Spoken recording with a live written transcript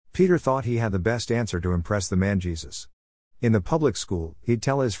Peter thought he had the best answer to impress the man Jesus. In the public school, he'd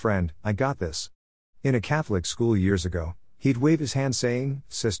tell his friend, "I got this." In a Catholic school years ago, he'd wave his hand saying,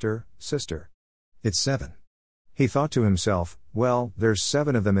 "Sister, sister. It's 7. He thought to himself, well, there's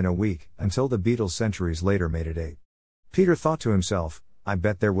 7 of them in a week, until the Beatles centuries later made it 8. Peter thought to himself, I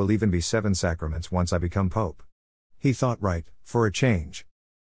bet there will even be 7 sacraments once I become Pope. He thought right, for a change.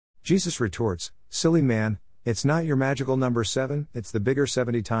 Jesus retorts, "Silly man, it's not your magical number 7, it's the bigger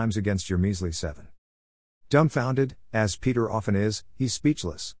 70 times against your measly 7. Dumbfounded, as Peter often is, he's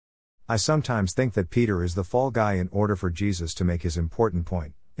speechless. I sometimes think that Peter is the fall guy in order for Jesus to make his important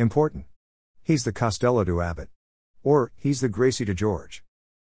point important. He's the Costello to Abbott. Or, he's the Gracie to George.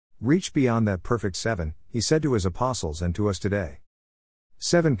 Reach beyond that perfect 7, he said to his apostles and to us today.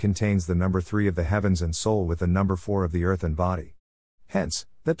 7 contains the number 3 of the heavens and soul with the number 4 of the earth and body. Hence,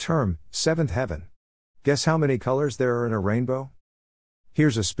 the term, 7th heaven. Guess how many colors there are in a rainbow?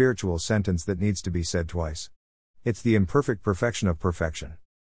 Here's a spiritual sentence that needs to be said twice. It's the imperfect perfection of perfection.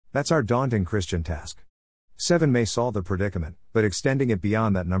 That's our daunting Christian task. 7 may solve the predicament, but extending it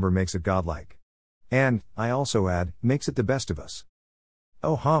beyond that number makes it godlike. And, I also add, makes it the best of us.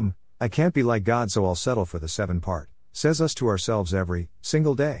 Oh I can't be like God, so I'll settle for the 7 part, says us to ourselves every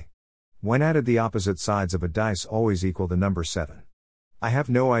single day. When added, the opposite sides of a dice always equal the number 7. I have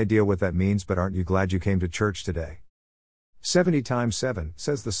no idea what that means, but aren't you glad you came to church today? 70 times 7,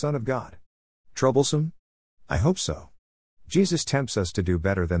 says the Son of God. Troublesome? I hope so. Jesus tempts us to do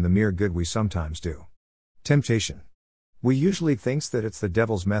better than the mere good we sometimes do. Temptation. We usually think that it's the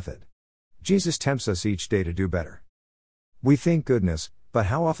devil's method. Jesus tempts us each day to do better. We think goodness, but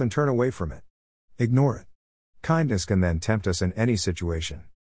how often turn away from it? Ignore it. Kindness can then tempt us in any situation.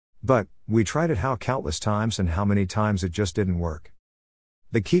 But, we tried it how countless times, and how many times it just didn't work.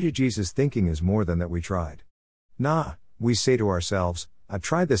 The key to Jesus' thinking is more than that we tried. Nah, we say to ourselves, I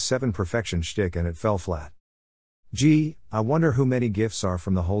tried this 7 perfection shtick and it fell flat. Gee, I wonder who many gifts are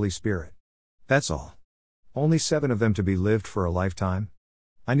from the Holy Spirit. That's all. Only 7 of them to be lived for a lifetime?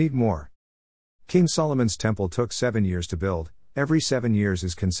 I need more. King Solomon's temple took 7 years to build. Every 7 years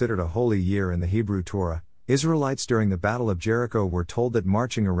is considered a holy year in the Hebrew Torah. Israelites during the Battle of Jericho were told that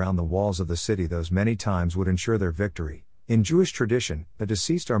marching around the walls of the city those many times would ensure their victory. In Jewish tradition, the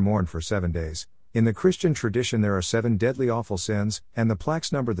deceased are mourned for 7 days. In the Christian tradition there are 7 deadly awful sins, and the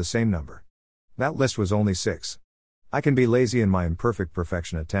plaques number the same number. That list was only 6. I can be lazy in my imperfect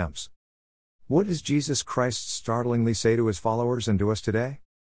perfection attempts. What does Jesus Christ startlingly say to his followers and to us today?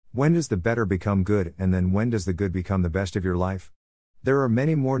 When does the better become good, and then when does the good become the best of your life? There are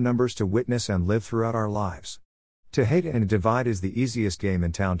many more numbers to witness and live throughout our lives. To hate and divide is the easiest game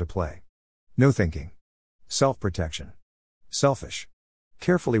in town to play. No thinking. Self-protection. Selfish.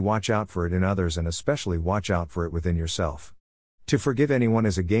 Carefully watch out for it in others, and especially watch out for it within yourself. To forgive anyone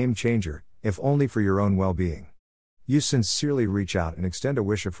is a game changer, if only for your own well-being. You sincerely reach out and extend a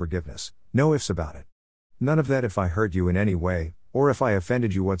wish of forgiveness, no ifs about it. None of that "if I hurt you in any way," or "if I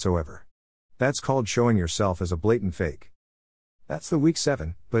offended you whatsoever." That's called showing yourself as a blatant fake. That's the weak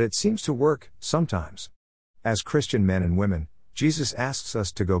 7, but it seems to work, sometimes. As Christian men and women, Jesus asks us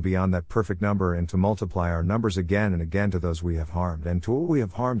to go beyond that perfect number and to multiply our numbers again and again to those we have harmed and to what we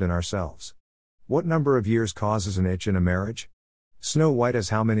have harmed in ourselves. What number of years causes an itch in a marriage? Snow White has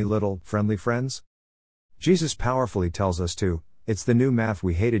how many little, friendly friends? Jesus powerfully tells us to. It's the new math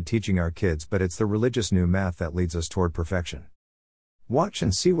we hated teaching our kids, but it's the religious new math that leads us toward perfection. Watch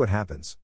and see what happens.